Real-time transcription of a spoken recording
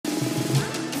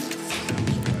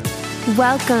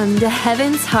Welcome to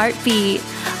Heaven's Heartbeat,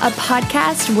 a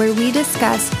podcast where we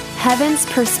discuss heaven's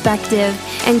perspective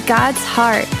and God's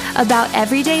heart about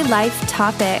everyday life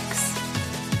topics.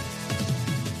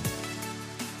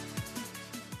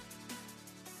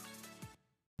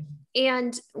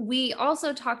 And we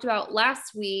also talked about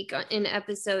last week in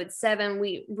episode 7,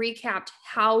 we recapped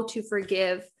how to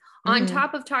forgive. On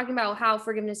top of talking about how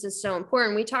forgiveness is so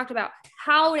important, we talked about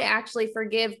how to actually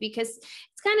forgive because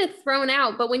it's kind of thrown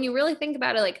out. But when you really think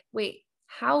about it, like, wait,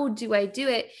 how do I do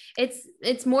it?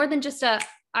 It's more than just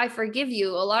I forgive you.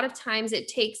 A lot of times it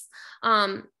takes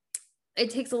a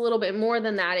little bit more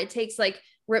than that. It takes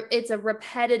it's a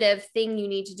repetitive thing you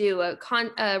need to do,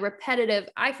 a repetitive,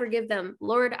 I forgive them,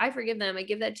 Lord, I forgive them. I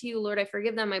give that to you, Lord, I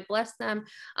forgive them. I bless them.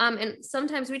 And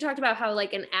sometimes we talked about how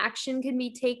an action can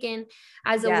be taken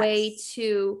as a way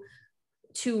to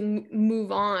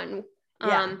move on.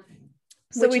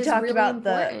 So we talked really about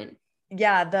important.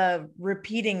 the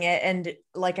repeating it. And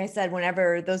like I said,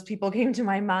 whenever those people came to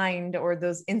my mind or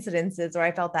those incidences, or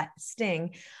I felt that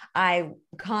sting, I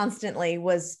constantly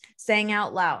was saying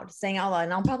out loud,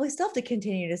 and I'll probably still have to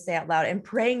continue to say out loud and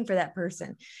praying for that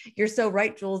person. You're so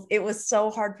right, Jules. It was so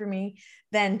hard for me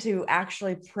then to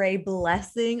actually pray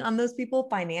blessing on those people,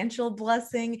 financial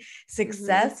blessing,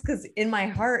 success. Because in my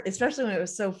heart, especially when it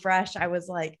was so fresh, I was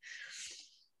like,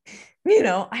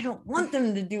 I don't want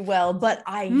them to do well, but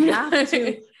I have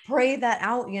to pray that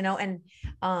out,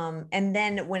 and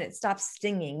then when it stops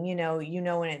stinging,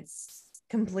 when it's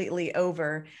completely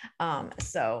over.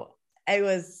 So it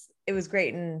was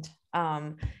great. And,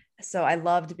 so I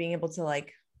loved being able to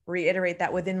reiterate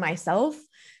that within myself.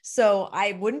 So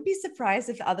I wouldn't be surprised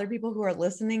if other people who are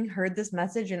listening heard this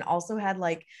message and also had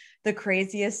the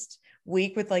craziest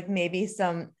week with maybe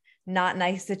some not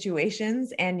nice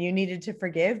situations and you needed to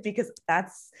forgive, because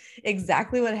that's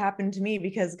exactly what happened to me,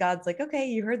 because God's like, okay,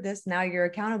 you heard this. Now you're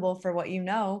accountable for what you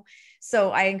know.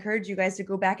 So I encourage you guys to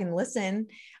go back and listen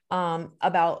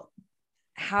about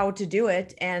how to do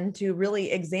it and to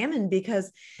really examine,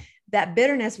 because that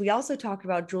bitterness we also talked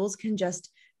about, Jules, can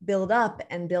just build up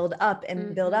and build up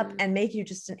and build up and make you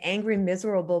just an angry,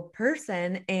 miserable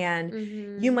person.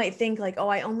 And you might think oh,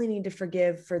 I only need to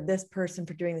forgive for this person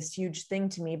for doing this huge thing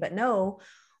to me. But no,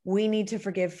 we need to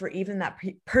forgive for even that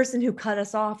person who cut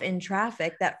us off in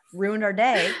traffic that ruined our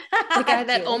day. The guy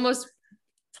that almost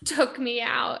took me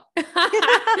out. But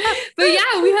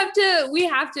yeah, we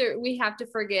have to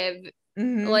forgive.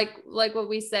 Like what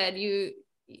we said,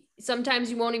 sometimes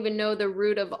you won't even know the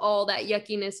root of all that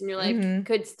yuckiness in your life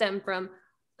could stem from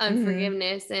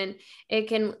unforgiveness. And it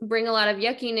can bring a lot of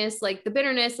yuckiness, like the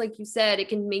bitterness, like you said, it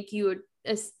can make you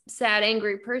a sad,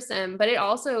 angry person, but it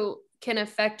also can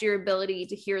affect your ability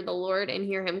to hear the Lord and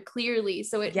hear him clearly.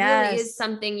 So it really is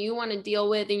something you want to deal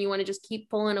with, and you want to just keep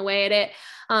pulling away at it.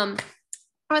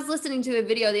 I was listening to a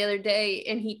video the other day,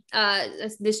 and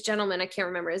this gentleman, I can't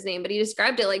remember his name, but he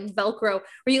described it like Velcro,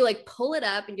 where you pull it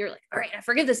up and you're like, all right, I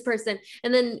forgive this person.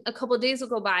 And then a couple of days will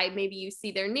go by. Maybe you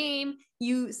see their name,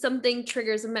 something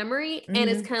triggers a memory, and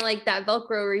it's kind of like that Velcro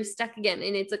where you're stuck again.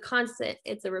 And it's a constant,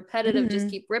 it's a repetitive, just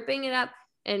keep ripping it up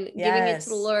and giving it to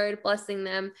the Lord, blessing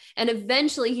them. And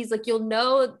eventually he's like, you'll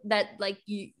know that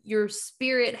your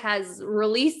spirit has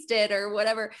released it or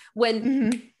whatever,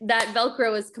 when that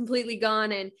Velcro is completely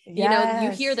gone. And,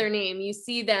 you hear their name, you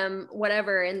see them,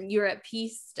 whatever, and you're at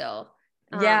peace still.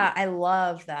 I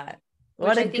love that.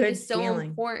 What a good is so feeling.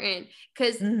 Important,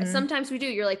 because sometimes we do,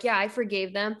 you're like, yeah, I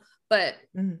forgave them. But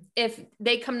if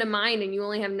they come to mind and you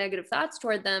only have negative thoughts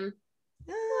toward them,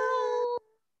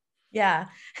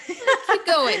 keep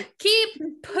going,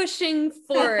 keep pushing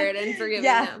forward and forgiving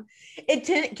them.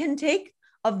 It can take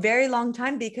a very long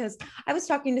time, because I was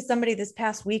talking to somebody this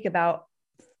past week about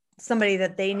somebody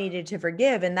that they needed to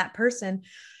forgive, and that person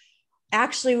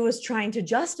actually was trying to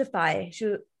justify.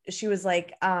 She was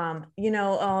like, oh,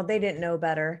 they didn't know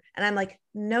better. And I'm like,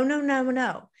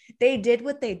 no. They did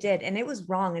what they did, and it was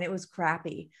wrong and it was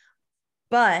crappy.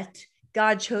 But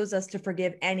God chose us to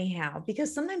forgive anyhow,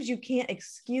 because sometimes you can't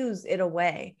excuse it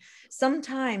away.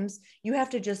 Sometimes you have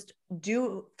to just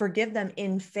forgive them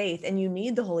in faith, and you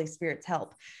need the Holy Spirit's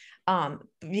help.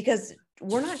 Because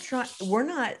we're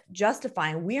not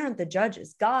justifying. We aren't the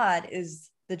judges. God is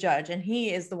the judge, and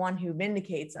he is the one who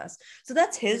vindicates us. So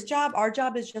that's his job. Our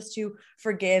job is just to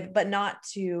forgive, but not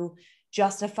to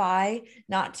justify,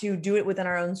 not to do it within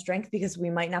our own strength, because we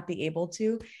might not be able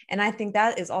to. And I think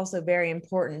that is also very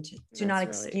important to not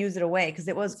excuse it away, because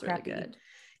it was crappy. Really good.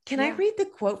 Can I read the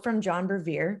quote from John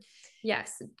Bevere?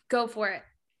 Yes, go for it.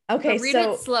 Okay, but read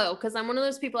it slow, because I'm one of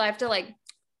those people I have to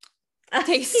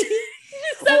taste.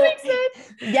 Does that Well, make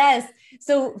sense? Yes.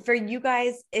 So for you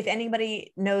guys, if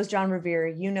anybody knows John Revere,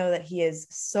 you know that he is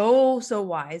so, so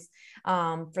wise.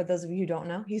 For those of you who don't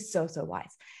know, he's so, so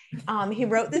wise. He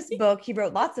wrote this book. He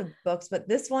wrote lots of books, but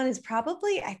this one is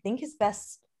probably, I think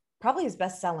probably his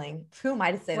best selling. Who am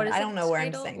I to say What that? is I the don't know where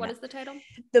I'm title? saying What that. is the title?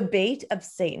 The Bait of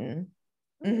Satan.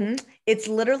 It's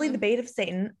literally the bait of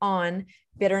Satan on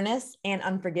bitterness and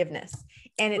unforgiveness.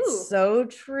 And it's so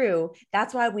true.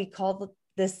 That's why we call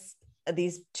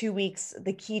these 2 weeks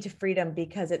the key to freedom,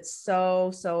 because it's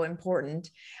so, so important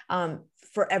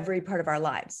for every part of our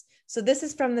lives. So this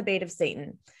is from the Bait of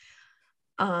Satan.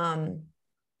 John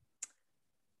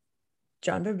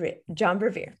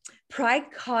Bevere.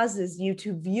 Pride causes you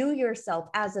to view yourself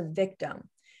as a victim.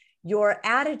 Your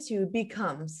attitude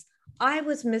becomes, I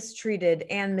was mistreated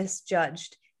and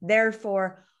misjudged.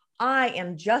 Therefore, I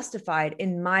am justified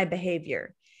in my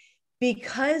behavior.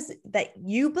 Because that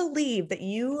you believe that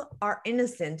you are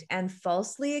innocent and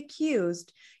falsely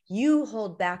accused, you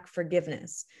hold back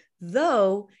forgiveness.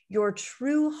 Though your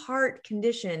true heart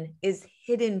condition is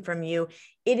hidden from you,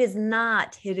 it is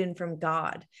not hidden from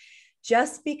God.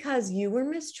 Just because you were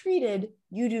mistreated,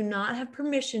 you do not have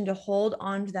permission to hold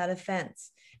on to that offense,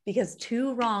 because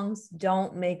two wrongs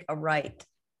don't make a right.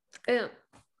 Yeah.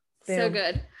 So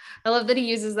good. I love that he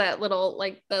uses that little,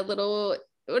 like the little,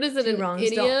 what is it? An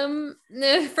idiom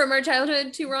from our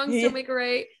childhood. Two wrongs don't make a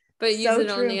right, but use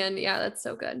it on the end. Yeah. That's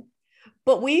so good.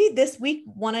 But we, this week,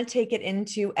 want to take it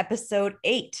into episode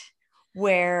 8,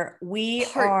 where we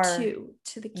Part 2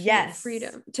 to the key of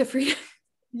freedom, to freedom.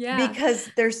 Yeah. Because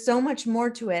there's so much more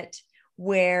to it,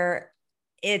 where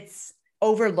it's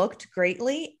overlooked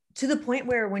greatly, to the point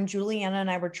where when Juliana and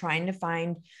I were trying to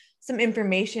find some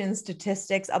information,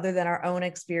 statistics other than our own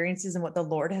experiences and what the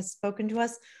Lord has spoken to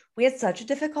us, we had such a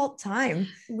difficult time.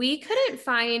 We couldn't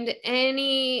find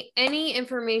any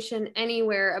information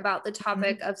anywhere about the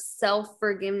topic of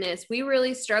self-forgiveness. We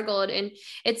really struggled, and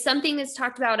it's something that's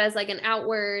talked about as like an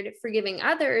outward forgiving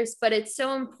others, but it's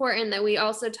so important that we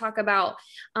also talk about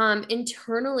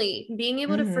internally being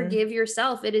able to forgive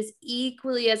yourself. It is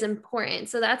equally as important.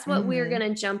 So that's what we're going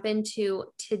to jump into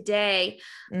today,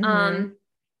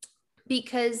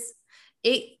 because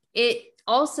it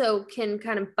also can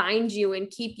kind of bind you and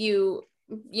keep you,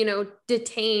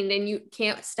 detained, and you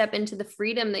can't step into the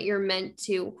freedom that you're meant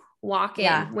to walk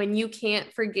in when you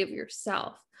can't forgive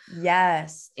yourself.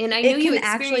 Yes. And I know you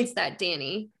experienced that,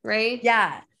 Danny, right?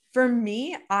 Yeah. For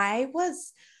me, I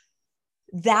was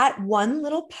that one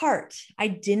little part. I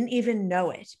didn't even know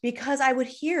it, because I would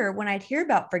hear, when I'd hear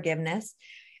about forgiveness,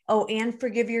 and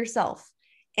forgive yourself.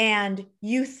 And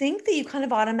you think that you kind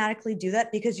of automatically do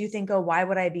that because you think, oh, why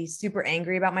would I be super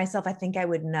angry about myself? I think I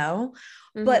would know.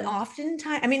 But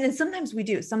oftentimes, and sometimes we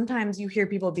do. Sometimes you hear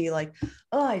people be like,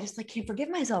 oh, I just can't forgive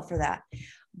myself for that.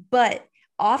 But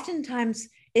oftentimes,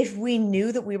 if we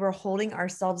knew that we were holding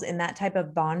ourselves in that type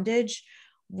of bondage,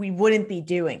 we wouldn't be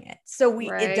doing it. So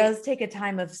it does take a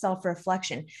time of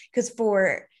self-reflection, because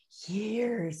for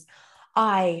years,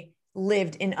 I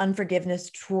lived in unforgiveness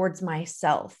towards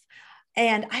myself.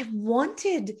 And I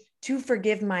wanted to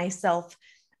forgive myself.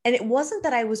 And it wasn't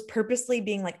that I was purposely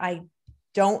being like, I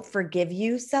don't forgive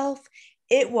you, self.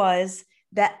 It was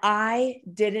that I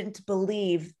didn't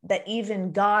believe that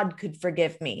even God could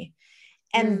forgive me.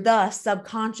 And thus,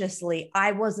 subconsciously,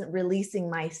 I wasn't releasing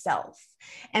myself.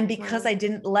 And because I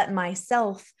didn't let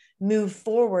myself move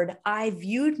forward, I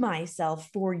viewed myself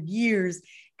for years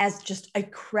as just a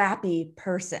crappy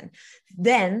person.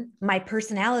 Then my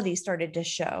personality started to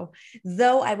show.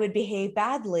 Though I would behave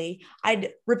badly,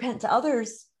 I'd repent to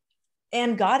others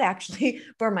and God actually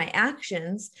for my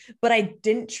actions, but I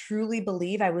didn't truly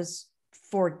believe I was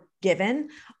forgiven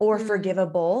or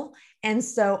forgivable. And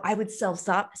so I would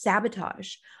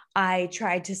self-sabotage. I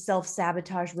tried to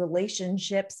self-sabotage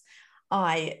relationships.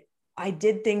 I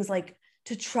did things like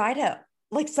to try to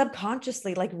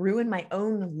subconsciously ruin my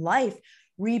own life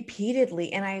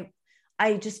repeatedly. And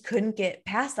I just couldn't get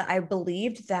past that. I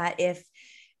believed that if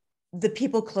the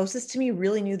people closest to me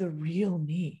really knew the real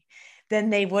me, then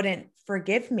they wouldn't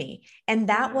forgive me. And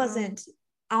that wasn't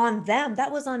on them.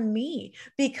 That was on me,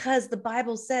 because the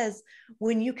Bible says,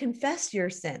 when you confess your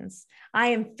sins, I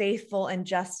am faithful and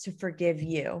just to forgive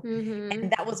you.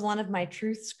 And that was one of my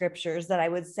truth scriptures that I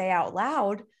would say out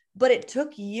loud, but it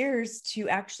took years to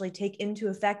actually take into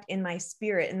effect in my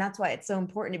spirit. And that's why it's so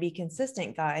important to be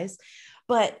consistent, guys.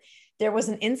 But there was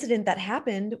an incident that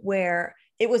happened where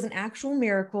it was an actual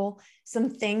miracle. Some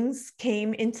things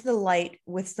came into the light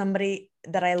with somebody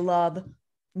that I love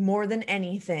more than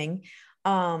anything.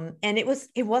 And it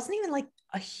wasn't even like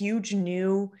a huge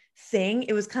new thing.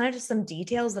 It was kind of just some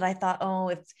details that I thought, oh,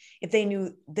 if they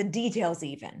knew the details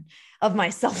even of my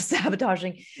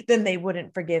self-sabotaging, then they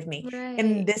wouldn't forgive me. Right.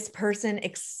 And this person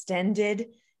extended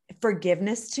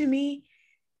forgiveness to me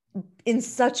in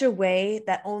such a way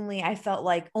that I felt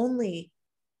like only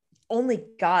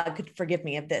God could forgive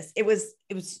me of this. It was,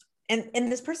 and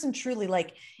this person truly,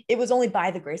 like, it was only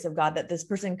by the grace of God that this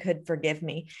person could forgive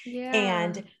me. Yeah.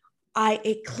 And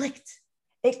it clicked.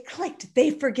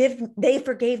 They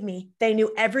forgave me. They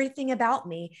knew everything about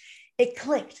me. It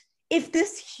clicked. If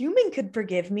this human could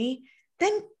forgive me,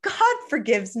 then God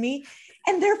forgives me.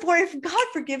 And therefore, if God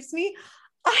forgives me,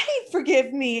 I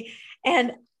forgive me.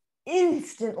 And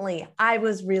instantly I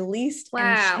was released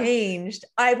and changed.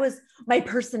 My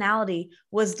personality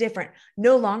was different.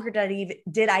 No longer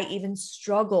did I even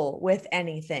struggle with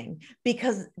anything,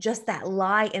 because just that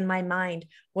lie in my mind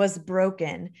was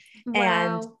broken.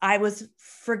 And I was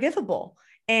forgivable,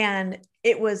 and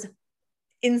it was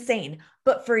insane.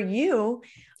 But for you,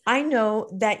 I know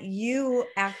that you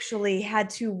actually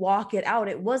had to walk it out.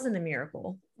 It wasn't a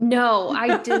miracle. No,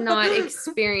 I did not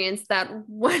experience that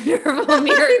wonderful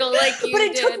miracle like you but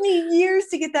it did. took me years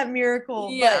to get that miracle.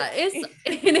 Yeah,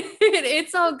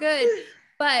 it's all good.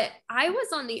 But I was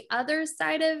on the other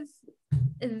side of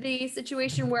the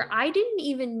situation where I didn't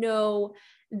even know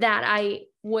that I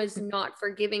was not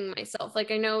forgiving myself.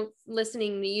 Like, I know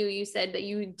listening to you said that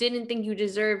you didn't think you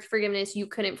deserved forgiveness. You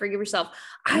couldn't forgive yourself.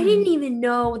 I didn't even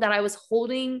know that I was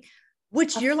holding,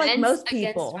 which you're like most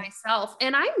people, against myself.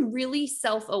 And I'm really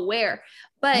self-aware,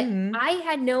 but I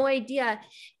had no idea.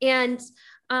 And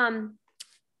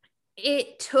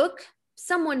it took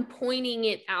someone pointing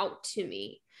it out to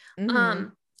me.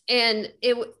 And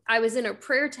I was in a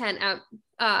prayer tent at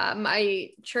my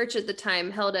church at the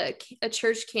time, held a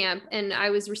church camp, and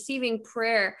I was receiving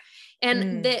prayer.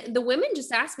 And the women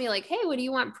just asked me, like, hey, what do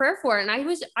you want prayer for? And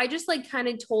I just like kind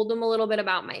of told them a little bit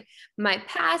about my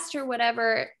past or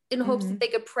whatever, in hopes that they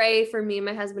could pray for me and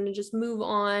my husband to just move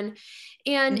on.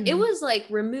 And it was like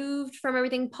removed from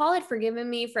everything. Paul had forgiven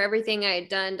me for everything I had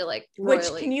done to like royally.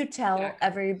 Which, can you tell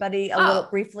everybody a little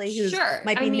briefly who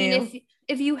might be new?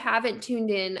 If you haven't tuned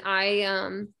in,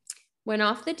 I went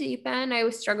off the deep end. I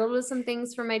struggled with some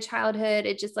things from my childhood.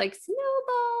 It just like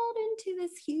snowballed into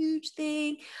this huge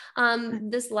thing.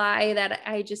 This lie that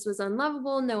I just was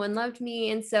unlovable. No one loved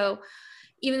me. And so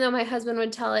even though my husband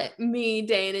would tell me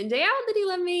day in and day out that he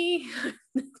loved me,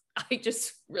 I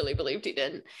just really believed he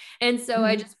didn't. And so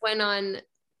I just went on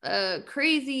a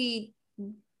crazy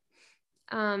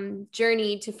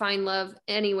journey to find love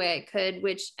any way I could,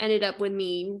 which ended up with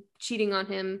me cheating on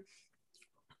him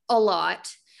a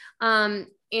lot.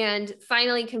 And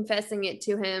finally confessing it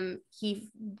to him,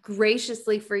 he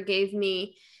graciously forgave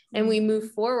me, and we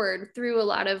moved forward through a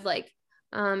lot of like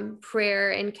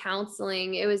prayer and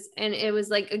counseling. It was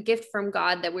like a gift from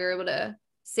God that we were able to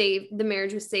save. The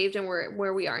marriage was saved, and we're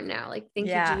where we are now. Like, thank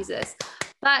you, Jesus.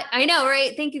 But I know,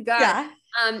 right? Thank you, God. Yeah.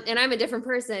 And I'm a different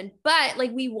person, but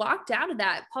like, we walked out of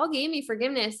that. Paul gave me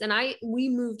forgiveness, and we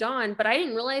moved on, but I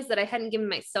didn't realize that I hadn't given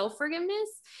myself forgiveness.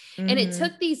 And it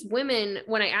took these women,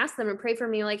 when I asked them to pray for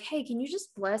me, like, hey, can you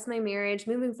just bless my marriage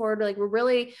moving forward? Like, we're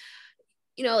really,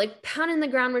 like pounding the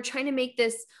ground. We're trying to make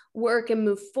this work and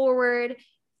move forward.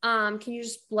 Can you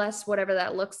just bless whatever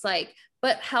that looks like?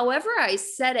 But however I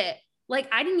said it, like,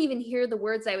 I didn't even hear the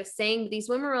words I was saying. These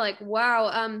women were like,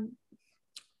 wow,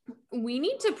 we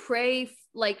need to pray,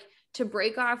 like, to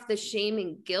break off the shame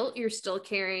and guilt you're still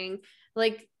carrying.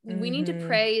 Like, we need to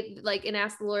pray, like, and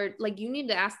ask the Lord, like, you need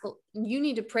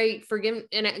to pray, forgive,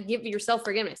 and give yourself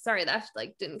forgiveness. Sorry, that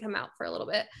like didn't come out for a little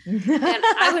bit. And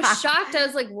I was shocked. I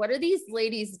was like, what are these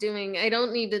ladies doing? I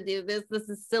don't need to do this. This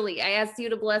is silly. I asked you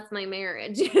to bless my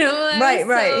marriage. Right. So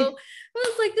I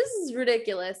was like, this is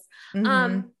ridiculous.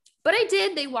 But I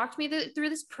did. They walked me through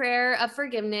this prayer of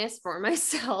forgiveness for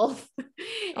myself.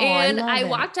 And I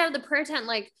walked out of the prayer tent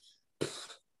like,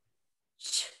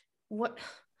 what?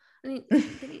 I mean,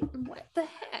 what the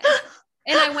heck?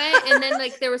 And I went, and then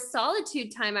like there was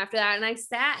solitude time after that. And I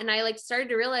sat, and I like started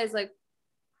to realize like,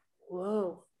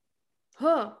 whoa,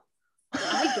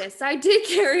 I guess I did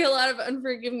carry a lot of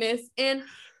unforgiveness. And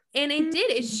it did.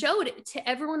 It showed to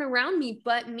everyone around me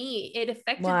but me. It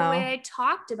affected the way I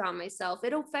talked about myself.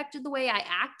 It affected the way I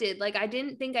acted. Like, I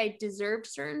didn't think I deserved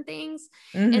certain things.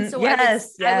 And so I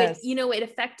would, it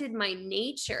affected my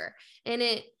nature. And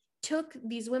it took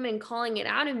these women calling it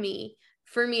out of me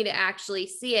for me to actually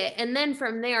see it. And then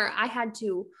from there, I had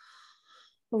to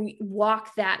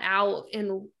walk that out.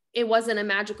 And it wasn't a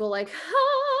magical like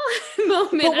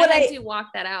moment. But I had to walk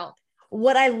that out.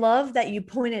 What I love that you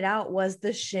pointed out was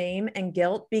the shame and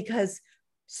guilt, because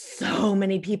so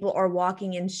many people are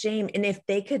walking in shame. And if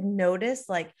they could notice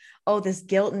like, oh, this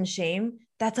guilt and shame,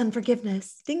 that's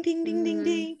unforgiveness. Ding, ding, ding, ding,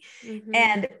 ding.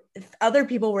 And if other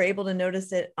people were able to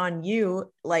notice it on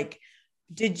you, like,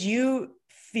 did you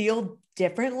feel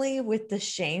differently with the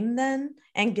shame then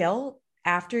and guilt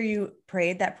after you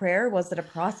prayed that prayer? Was it a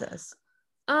process?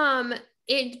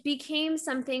 It became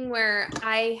something where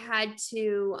I had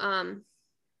to,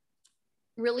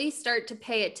 really start to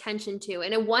pay attention to.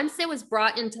 And once it was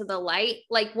brought into the light,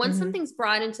 like once something's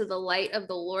brought into the light of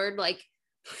the Lord, like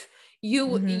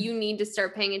you need to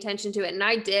start paying attention to it. And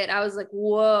I did. I was like,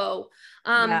 whoa.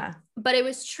 But it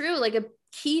was true. Like a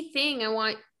key thing I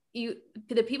want you,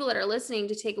 the people that are listening,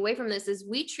 to take away from this is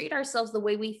we treat ourselves the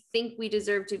way we think we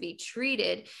deserve to be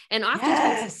treated. And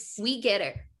oftentimes we get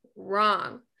it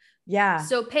wrong. Yeah.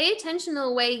 So pay attention to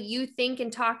the way you think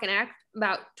and talk and act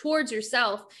about towards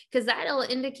yourself, because that'll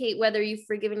indicate whether you've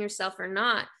forgiven yourself or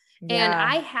not. And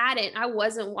I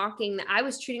wasn't walking, I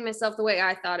was treating myself the way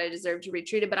I thought I deserved to be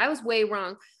treated, but I was way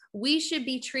wrong. We should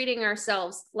be treating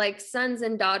ourselves like sons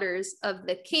and daughters of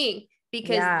the King,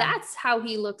 because that's how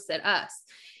he looks at us.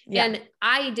 And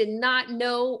I did not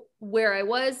know where I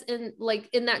was in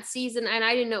that season, and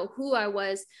I didn't know who I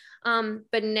was.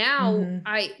 But now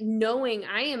knowing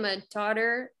I am a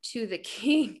daughter to the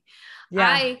King,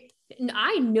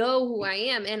 I know who I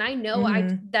am, and I know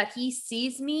that he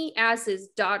sees me as his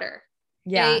daughter.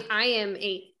 I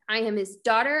am his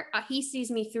daughter. He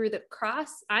sees me through the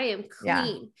cross. I am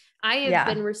clean. I have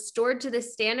been restored to the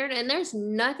standard, and there's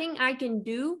nothing I can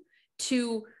do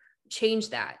to change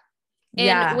that.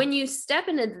 And when you step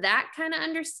into that kind of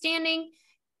understanding,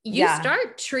 you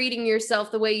start treating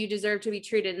yourself the way you deserve to be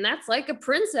treated. And that's like a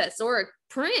princess or a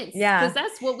prince, because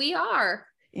that's what we are.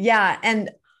 Yeah.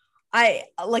 And I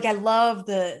love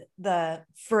the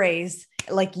phrase,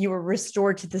 like you were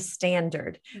restored to the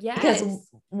standard. Because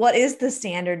what is the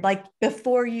standard? Like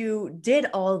before you did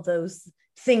all those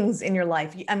things in your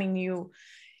life, I mean, you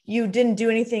didn't do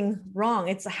anything wrong.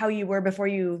 It's how you were before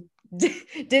you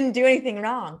didn't do anything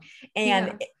wrong.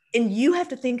 And you have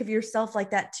to think of yourself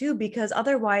like that too, because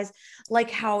otherwise,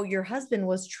 like how your husband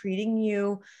was treating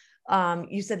you,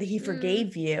 you said that he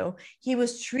forgave you. He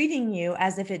was treating you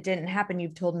as if it didn't happen.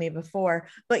 You've told me before,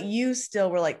 but you still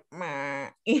were like,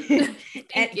 thank you.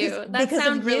 That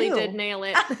sound really did nail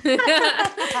it.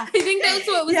 I think that's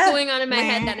what was going on in my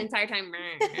head that entire time.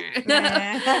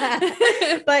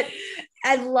 But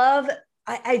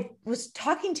I was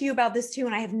talking to you about this too,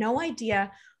 and I have no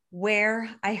idea where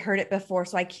I heard it before,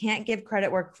 so I can't give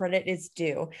credit where credit is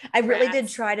due. I really did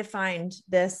try to find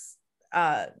this,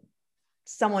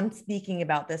 someone speaking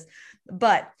about this,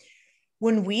 but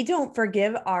when we don't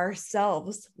forgive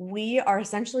ourselves, we are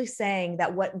essentially saying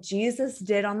that what Jesus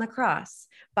did on the cross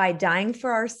by dying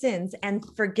for our sins and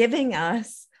forgiving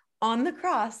us on the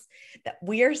cross, that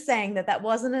we are saying that that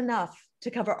wasn't enough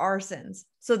to cover our sins.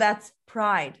 So that's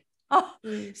pride.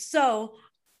 So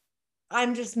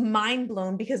I'm just mind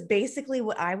blown, because basically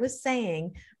what I was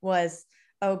saying was,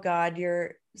 oh God,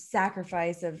 your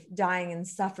sacrifice of dying and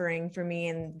suffering for me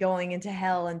and going into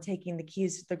hell and taking the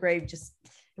keys to the grave, just,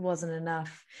 it wasn't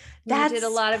enough. You did a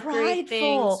lot of great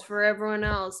things for everyone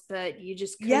else, but you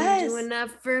just couldn't do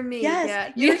enough for me.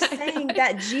 You're saying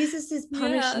that Jesus's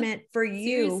punishment for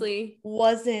you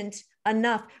wasn't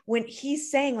enough, when he's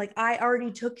saying like, I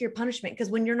already took your punishment. Because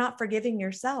when you're not forgiving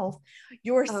yourself,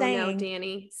 you're saying, no,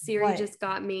 Danny, Siri just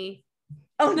got me.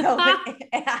 Oh no.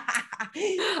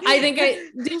 I think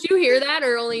did you hear that,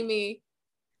 or only me?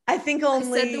 I think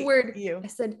only I said the word you. I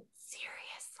said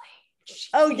seriously.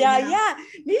 Oh yeah.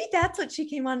 Maybe that's what she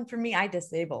came on for me. I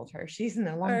disabled her. She's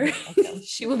no longer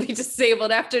she will be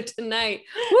disabled after tonight.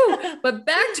 Woo. But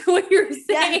back to what you're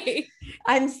saying.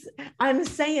 I'm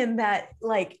saying that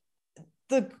like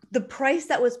the price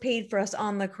that was paid for us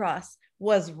on the cross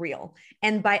was real.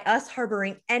 And by us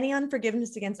harboring any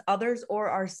unforgiveness against others or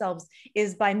ourselves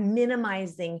is by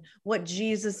minimizing what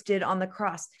Jesus did on the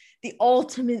cross, the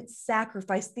ultimate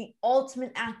sacrifice, the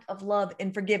ultimate act of love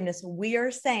and forgiveness. We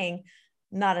are saying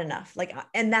not enough. Like,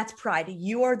 and that's pride.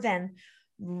 You are then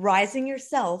rising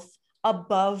yourself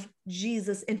above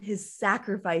Jesus and his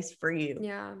sacrifice for you.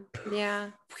 Yeah.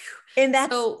 And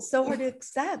that's so hard to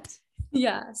accept.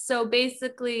 Yeah. So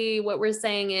basically what we're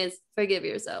saying is forgive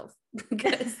yourself,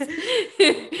 because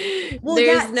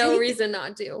there's no reason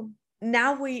not to.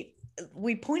 Now we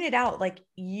pointed out, like,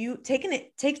 you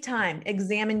take time,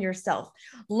 examine yourself,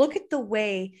 look at the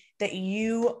way that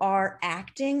you are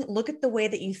acting, look at the way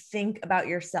that you think about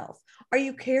yourself. Are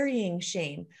you carrying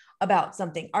shame about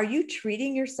something? Are you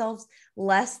treating yourselves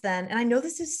less than, and I know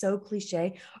this is so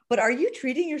cliche, but are you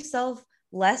treating yourself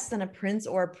less than a prince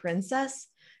or a princess?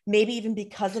 maybe even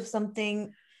because of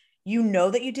something you know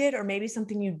that you did, or maybe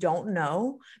something you don't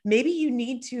know, maybe you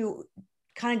need to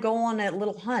kind of go on a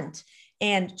little hunt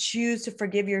and choose to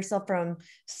forgive yourself from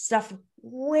stuff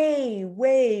way,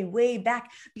 way, way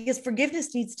back, because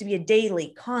forgiveness needs to be a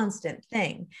daily, constant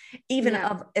thing, even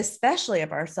especially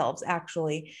of ourselves,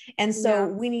 actually. And so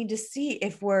we need to see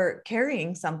if we're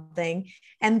carrying something,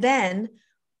 and then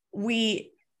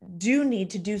we do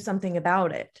need to do something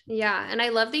about it. Yeah. And I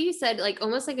love that you said like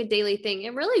almost like a daily thing.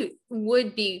 It really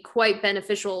would be quite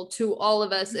beneficial to all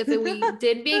of us if we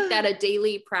did make that a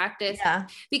daily practice. Yeah.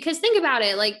 Because think about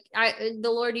it, like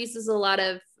the Lord uses a lot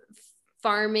of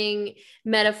farming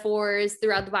metaphors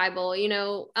throughout the Bible,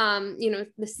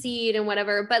 the seed and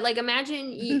whatever. But like,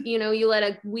 imagine, you let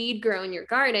a weed grow in your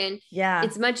garden. Yeah.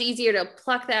 It's much easier to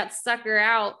pluck that sucker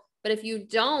out. But if you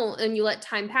don't, and you let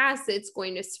time pass, it's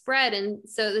going to spread. And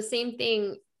so the same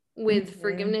thing with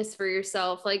forgiveness for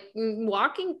yourself, like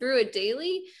walking through it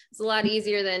daily is a lot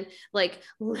easier than like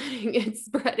letting it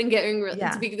spread and getting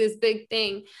to be this big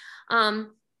thing. And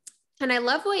I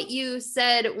love what you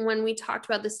said when we talked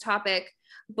about this topic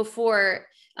before.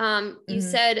 You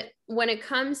said when it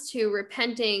comes to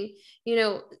repenting,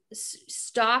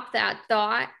 stop that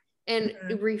thought and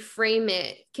reframe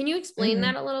it. Can you explain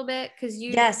that a little bit? Because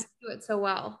you do it so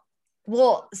well.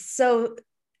 Well, so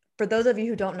for those of you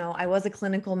who don't know, I was a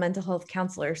clinical mental health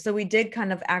counselor. So we did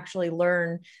kind of actually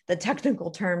learn the technical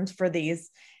terms for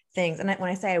these things. And when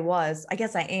I say I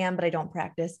guess I am, but I don't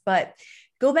practice. But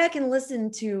go back and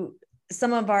listen to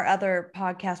some of our other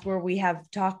podcasts where we have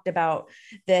talked about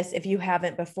this, if you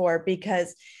haven't before,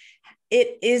 because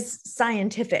it is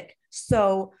scientific.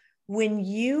 So when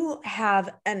you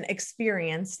have an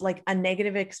experience, like a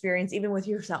negative experience, even with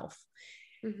yourself,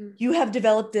 you have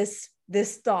developed this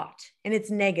thought, and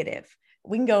it's negative.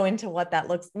 We can go into what that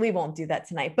looks. We won't do that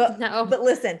tonight, but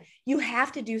listen, you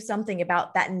have to do something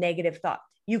about that negative thought.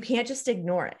 You can't just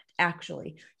ignore it.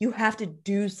 Actually, you have to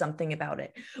do something about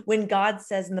it. When God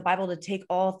says in the Bible to take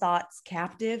all thoughts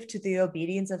captive to the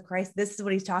obedience of Christ, this is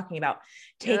what he's talking about.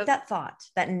 Take that thought,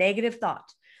 that negative thought,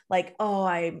 like, oh,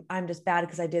 I'm just bad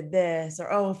because I did this,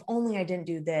 or, oh, if only I didn't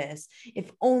do this,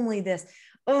 if only this,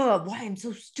 oh, why I'm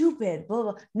so stupid, blah,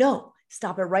 blah. No,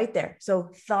 stop it right there. So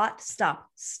thought, stop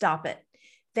it.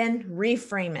 Then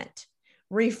reframe it.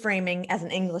 Reframing, as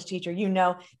an English teacher,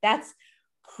 that's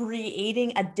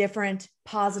creating a different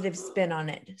positive spin on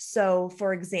it. So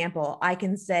for example, I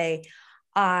can say,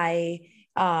 instead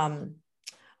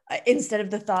of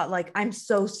the thought, like, I'm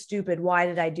so stupid, why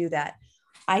did I do that?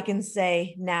 I can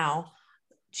say now,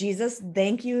 Jesus,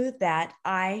 thank you that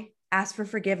I asked for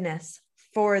forgiveness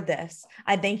for this.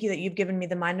 I thank you that you've given me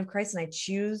the mind of Christ, and I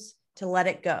choose to let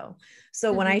it go.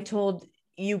 So when I told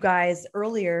you guys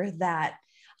earlier that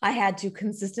I had to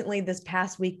consistently this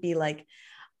past week be like,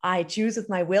 I choose with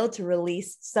my will to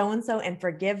release so-and-so and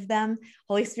forgive them.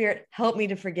 Holy Spirit, help me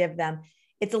to forgive them.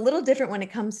 It's a little different when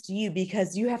it comes to you,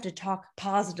 because you have to talk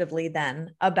positively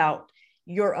then about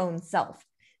your own self.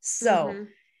 So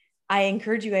I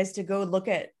encourage you guys to go look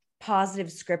at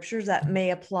positive scriptures that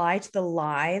may apply to the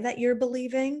lie that you're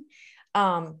believing.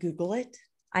 Google it.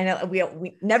 I know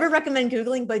we never recommend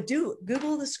Googling, but do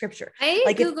Google the scripture.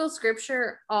 I Google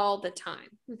scripture all the time.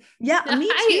 Yeah,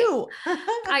 me too.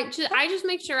 I just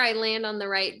make sure I land on the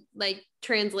right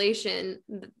translation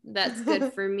that's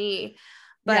good for me.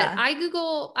 But I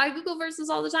Google verses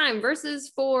all the time.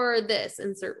 Verses for this,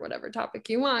 insert whatever topic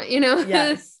you want,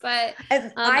 Yes. But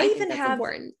I even think have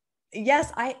important.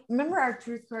 Yes, I remember our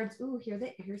truth cards. Ooh,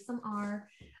 here's some are.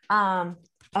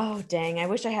 Oh, dang. I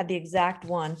wish I had the exact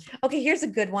one. Okay, here's a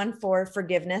good one for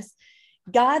forgiveness.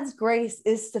 God's grace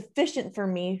is sufficient for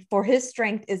me, for his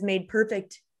strength is made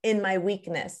perfect in my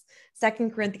weakness.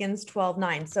 2 Corinthians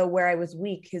 12:9. So where I was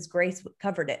weak, his grace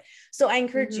covered it. So I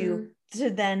encourage you to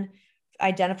then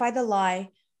identify the lie,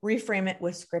 reframe it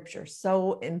with scripture.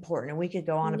 So important. And we could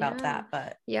go on about that,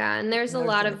 but and there's a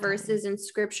lot of verses in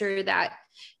scripture that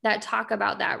talk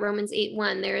about that. Romans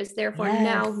 8:1, there is therefore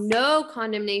now no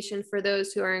condemnation for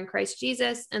those who are in Christ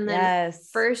Jesus. And then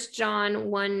 1 John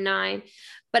 1:9,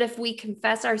 but if we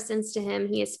confess our sins to him,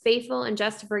 he is faithful and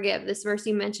just to forgive. This verse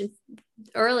you mentioned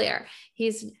earlier,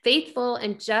 he's faithful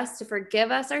and just to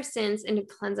forgive us our sins and to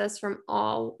cleanse us from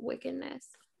all wickedness.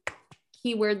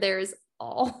 Keyword there is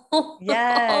all.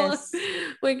 Yes.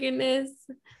 Wickedness.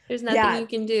 There's nothing you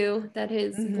can do that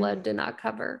his blood did not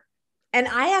cover. And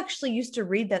I actually used to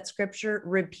read that scripture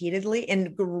repeatedly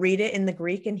and read it in the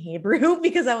Greek and Hebrew,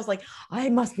 because I was like, I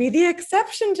must be the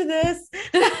exception to this.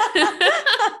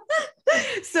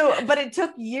 So, but it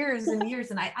took years and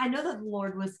years. And I know that the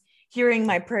Lord was hearing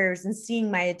my prayers and seeing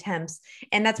my attempts.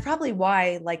 And that's probably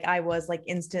why, like, I was like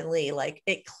instantly, like,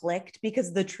 it clicked,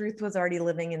 because the truth was already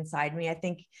living inside me, I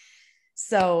think.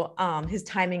 So his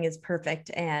timing is perfect.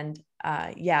 And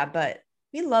yeah, but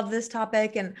we love this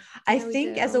topic. And I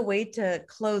think as a way to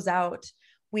close out,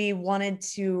 we wanted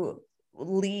to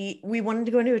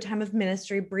go into a time of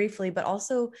ministry briefly, but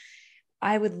also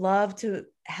I would love to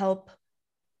help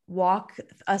walk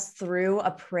us through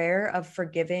a prayer of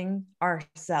forgiving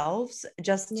ourselves,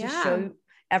 just to show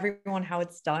everyone how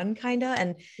it's done, kind of,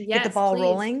 and get the ball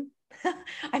rolling.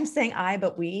 I'm saying I,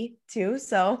 but we too.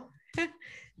 So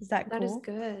is that cool? That is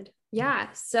good. Yeah.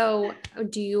 So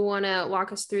do you want to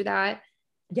walk us through that?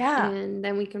 Yeah. And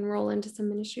then we can roll into some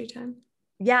ministry time.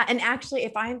 Yeah. And actually,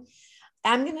 if I'm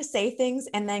going to say things,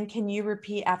 and then can you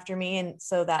repeat after me, and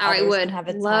so that others can have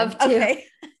a time? Love to. Okay.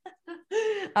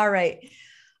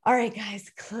 All right, guys,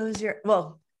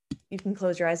 you can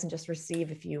close your eyes and just receive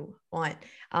if you want.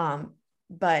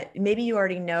 But maybe you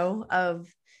already know of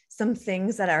some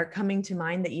things that are coming to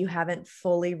mind that you haven't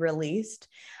fully released.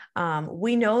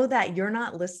 We know that you're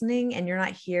not listening and you're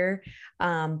not here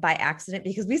by accident,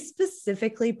 because we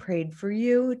specifically prayed for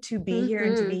you to be here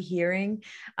and to be hearing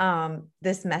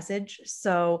this message.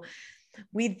 So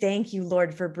we thank you,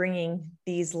 Lord, for bringing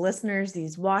these listeners,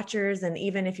 these watchers, and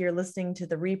even if you're listening to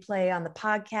the replay on the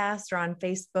podcast or on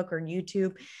Facebook or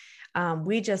YouTube,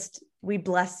 we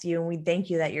bless you and we thank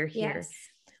you that you're here. Yes.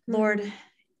 Lord,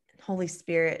 Holy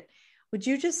Spirit, would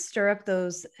you just stir up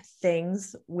those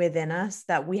things within us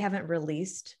that we haven't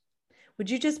released? Would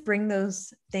you just bring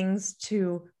those things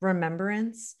to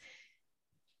remembrance?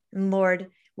 And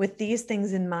Lord, with these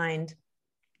things in mind,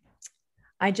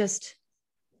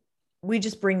 we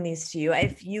just bring these to you.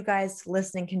 If you guys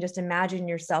listening can just imagine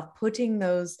yourself putting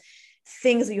those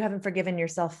things that you haven't forgiven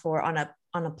yourself for on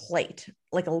a plate,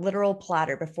 like a literal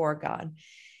platter before God.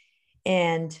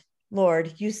 And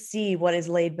Lord, you see what is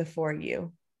laid before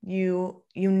you. You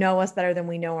know us better than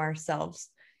we know ourselves.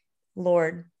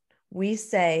 Lord, we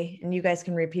say, and you guys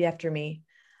can repeat after me,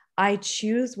 I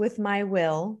choose with my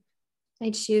will.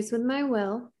 I choose with my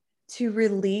will to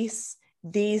release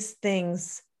these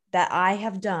things that I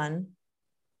have done.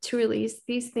 To release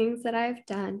these things that I have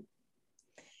done.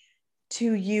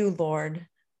 To you, Lord.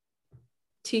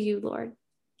 To you, Lord.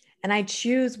 And I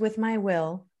choose with my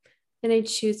will. And I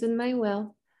choose with my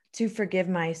will. To forgive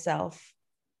myself.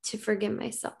 To forgive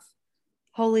myself.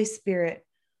 Holy Spirit,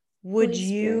 would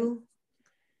you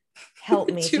help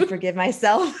me to forgive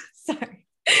myself? Sorry.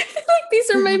 I feel like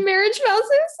these are my marriage vows.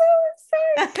 I'm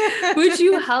so sorry. Would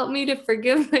you help me to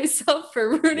forgive myself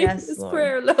for ruining this Lord.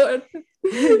 Prayer, Lord?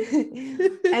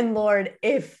 And Lord,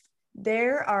 if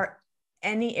there are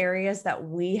any areas that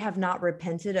we have not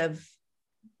repented of,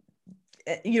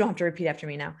 you don't have to repeat after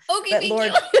me now. Okay, but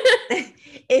Lord,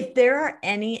 if there are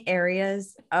any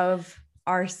areas of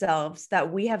ourselves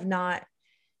that we have not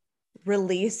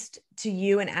released to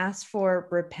you and asked for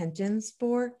repentance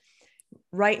for,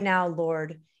 right now,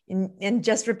 Lord, and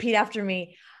just repeat after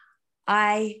me,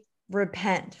 I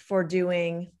repent for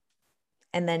doing,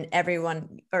 and then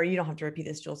everyone, or you don't have to repeat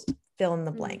this, Jules, fill in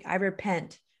the blank. I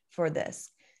repent for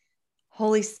this.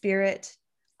 Holy Spirit,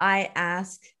 I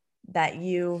ask that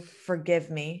you forgive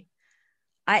me.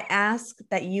 I ask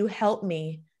that you help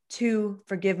me to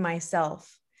forgive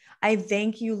myself. I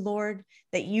thank you, Lord,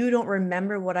 that you don't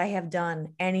remember what I have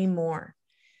done anymore.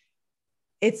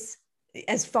 It's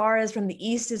as far as from the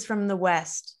east is from the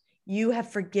west. You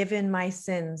have forgiven my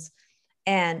sins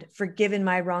and forgiven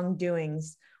my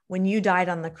wrongdoings when you died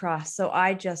on the cross. So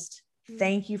I just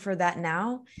thank you for that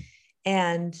now.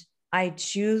 And I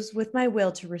choose with my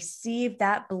will to receive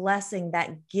that blessing,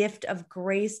 that gift of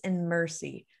grace and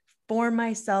mercy for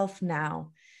myself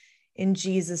now. In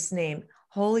Jesus' name,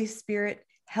 Holy Spirit,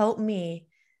 help me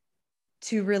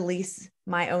to release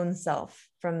my own self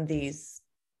from these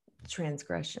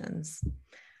transgressions.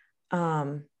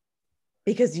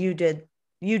 Because you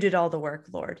did all the work,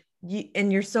 Lord.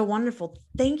 And you're so wonderful.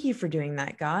 Thank you for doing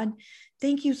that, God.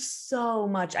 Thank you so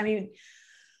much. I mean,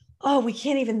 we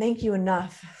can't even thank you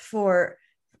enough for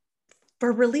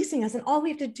releasing us. And all we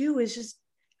have to do is just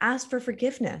ask for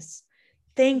forgiveness.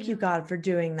 Thank you, God, for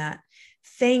doing that.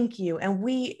 Thank you. And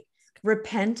we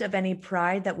repent of any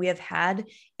pride that we have had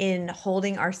in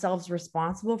holding ourselves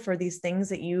responsible for these things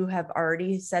that you have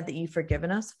already said that you've forgiven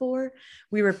us for.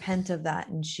 We repent of that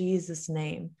in Jesus'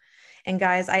 name. And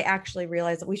guys, I actually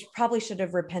realized that we probably should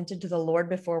have repented to the Lord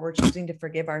before we're choosing to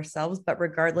forgive ourselves, but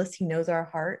regardless, he knows our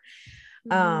heart.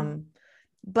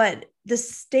 But the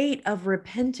state of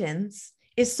repentance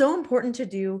is so important to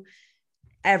do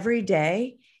every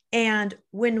day. And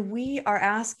when we are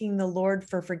asking the Lord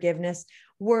for forgiveness,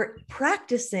 we're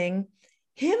practicing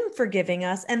him forgiving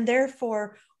us. And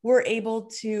therefore we're able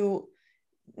to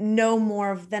know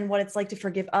more than what it's like to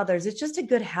forgive others. It's just a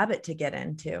good habit to get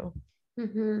into.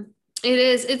 Mm-hmm. It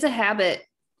is. It's a habit.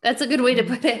 That's a good way to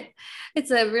put it.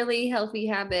 It's a really healthy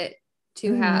habit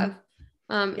to have.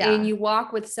 And you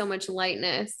walk with so much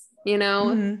lightness, you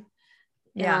know?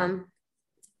 Yeah.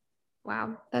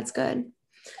 Wow. That's good.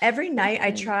 Every night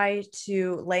I try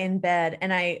to lay in bed,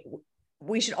 and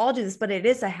we should all do this, but it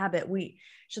is a habit. We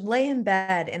should lay in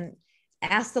bed and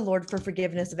ask the Lord for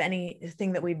forgiveness of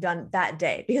anything that we've done that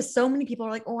day, because so many people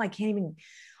are like, oh,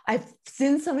 I've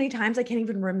sinned so many times, I can't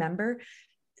even remember.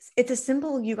 It's as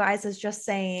simple, you guys, as just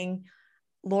saying,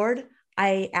 Lord,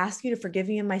 I ask you to forgive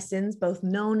me of my sins, both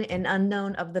known and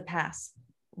unknown of the past.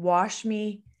 Wash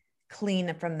me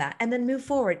clean from that. And then move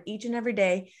forward each and every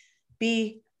day.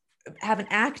 Have an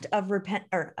act of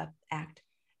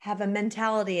have a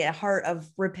mentality, a heart of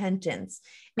repentance.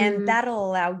 And that'll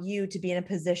allow you to be in a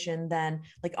position then,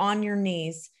 like on your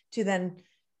knees, to then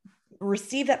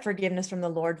receive that forgiveness from the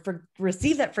Lord,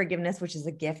 receive that forgiveness, which is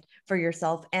a gift for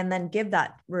yourself, and then give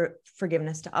that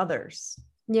forgiveness to others.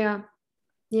 Yeah.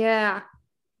 Yeah.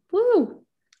 Woo.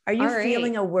 Are you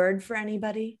feeling a word for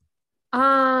anybody?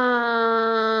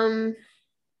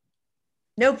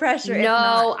 No pressure.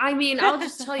 No, I mean, I'll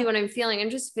just tell you what I'm feeling. I'm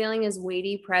just feeling his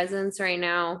weighty presence right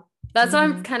now. That's why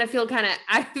I'm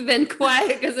I've been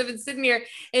quiet because I've been sitting here.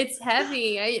 It's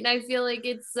heavy. I feel like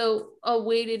it's a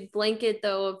weighted blanket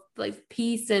though, of like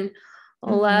peace and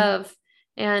love.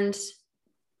 And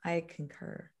I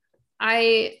concur.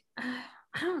 I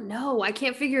don't know. I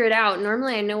can't figure it out.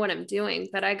 Normally I know what I'm doing,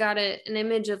 but I got an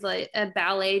image of like a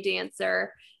ballet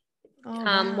dancer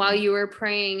while you were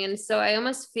praying. And so I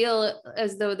almost feel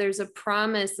as though there's a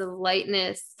promise of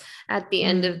lightness at the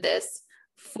end of this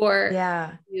for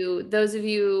you, those of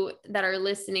you that are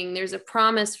listening. There's a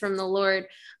promise from the Lord.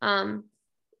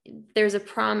 There's a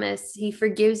promise. He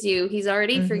forgives you. He's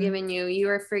already forgiven you. You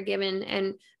are forgiven.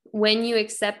 And when you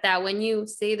accept that, when you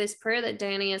say this prayer that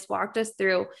Danny has walked us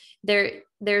through,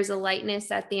 there's a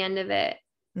lightness at the end of it,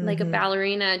 like a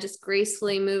ballerina just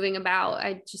gracefully moving about.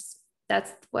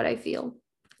 That's what I feel.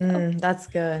 So. That's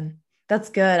good. That's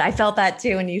good. I felt that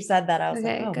too when you said that. I was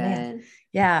like, oh, good. Man.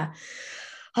 Yeah.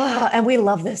 Oh, and we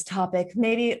love this topic.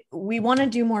 Maybe we want to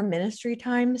do more ministry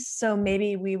times. So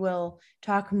maybe we will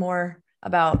talk more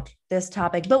about this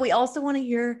topic, but we also want to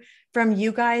hear from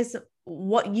you guys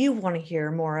what you want to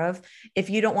hear more of. If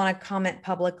you don't want to comment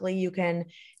publicly, you can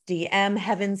DM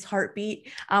Heaven's Heartbeat.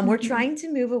 We're trying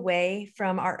to move away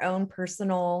from our own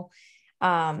personal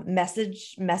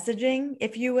messaging,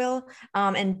 if you will,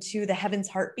 and to the Heaven's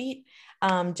Heartbeat.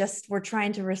 We're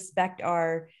trying to respect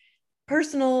our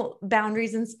personal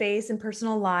boundaries in space and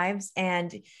personal lives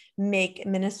and make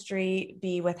ministry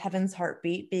be with Heaven's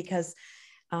Heartbeat, because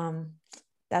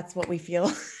that's what we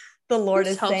feel the Lord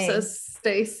is saying. Helps us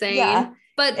stay sane.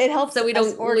 But it helps so we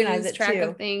don't lose track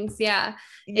of things. Yeah,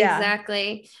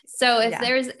 exactly. So if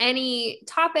there's any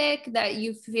topic that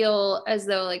you feel as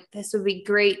though like this would be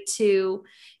great to,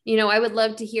 I would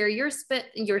love to hear your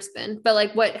spin, but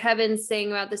like what Heaven's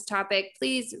saying about this topic,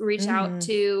 please reach out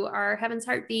to our Heaven's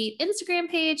Heartbeat Instagram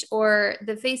page or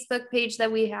the Facebook page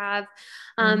that we have,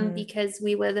 because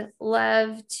we would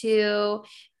love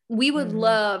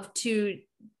to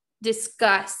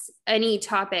discuss any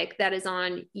topic that is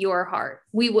on your heart.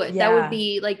 We would. That would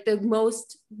be like the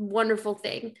most wonderful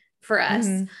thing for us.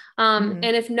 And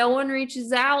if no one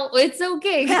reaches out, it's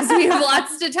okay, because we have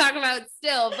lots to talk about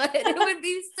still, but it would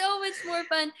be so much more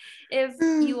fun if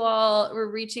you all were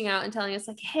reaching out and telling us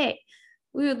like, hey,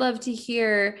 we would love to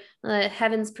hear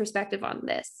Heaven's perspective on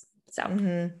this. So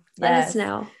let us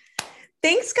know.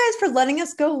 Thanks guys for letting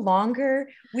us go longer.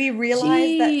 We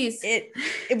realize that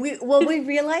we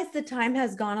realize the time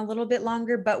has gone a little bit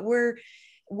longer, but we're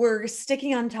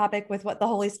sticking on topic with what the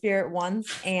Holy Spirit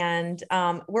wants. And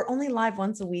we're only live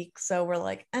once a week. So we're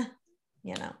like,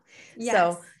 Yes.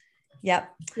 So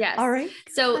yep. Yes. All right.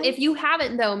 So if you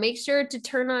haven't though, make sure to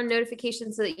turn on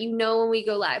notifications so that you know when we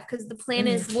go live. Because the plan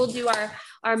is we'll do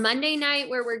our Monday night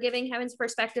where we're giving Heaven's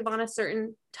perspective on a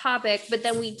certain topic, but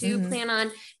then we do plan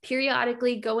on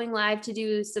periodically going live to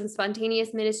do some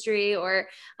spontaneous ministry or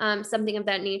something of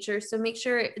that nature. So make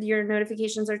sure your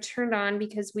notifications are turned on,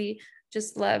 because we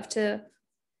just love to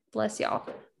bless y'all.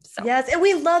 So. Yes. And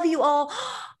we love you all.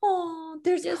 Oh,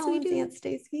 there's Colin's Aunt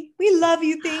Stacy. We love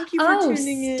you. Thank you for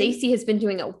tuning in. Stacy has been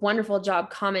doing a wonderful job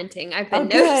commenting. I've been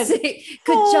noticing.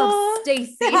 Good job,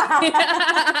 Stacy.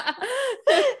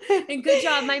 And good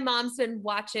job. My mom's been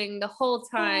watching the whole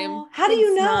time. How do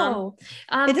you know?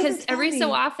 Because every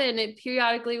so often it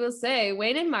periodically will say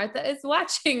Wayne and Martha is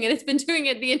watching, and it's been doing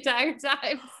it the entire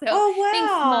time. So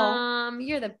thanks, Mom.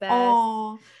 You're the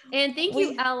best. And thank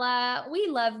you, Ella. We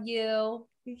love you.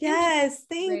 Yes,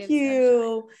 thank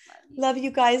you. Love you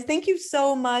guys. Thank you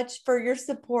so much for your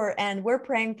support, and we're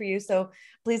praying for you. So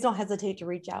please don't hesitate to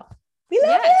reach out. We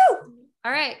love you.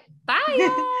 All right. Bye,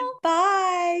 y'all.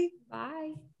 Bye.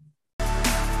 Bye.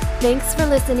 Thanks for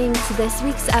listening to this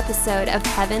week's episode of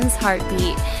Heaven's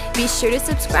Heartbeat. Be sure to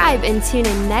subscribe and tune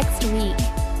in next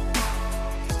week.